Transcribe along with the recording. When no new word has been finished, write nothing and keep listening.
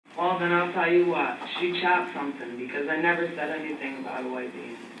then I'll tell you what, she chopped something, because I never said anything about a white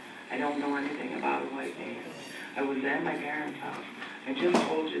van. I don't know anything about a white van. I was at my parents' house. I just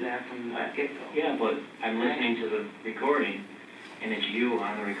told you that from the get-go. Yeah, but I'm listening to the recording, and it's you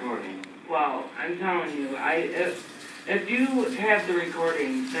on the recording. Well, I'm telling you, if you have the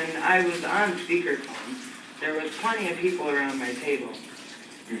recording, then I was on speakerphone. There was plenty of people around my table.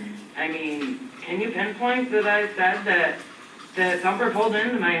 Mm-hmm. I mean, can you pinpoint that I said that Thumper pulled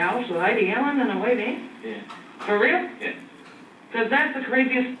into my house with Heidi Allen in a white van? Yeah. For real? Yeah. Because that's the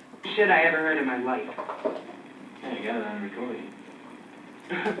craziest shit I ever heard in my life. Yeah, you got it on recording.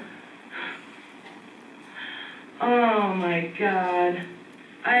 Oh my God.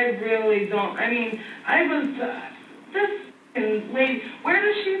 I really don't, I mean, I was, this f***ing lady, where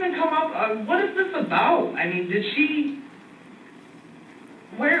does she even come up, what is this about? I mean, did she,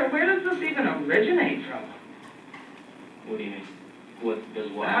 where does this even originate from? What do you mean? What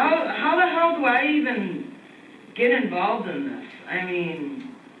does what? How the hell do I even get involved in this? I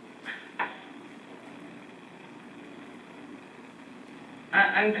mean,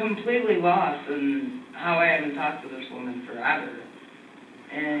 I'm completely lost in how I haven't talked to this woman forever.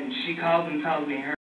 And she calls and tells me her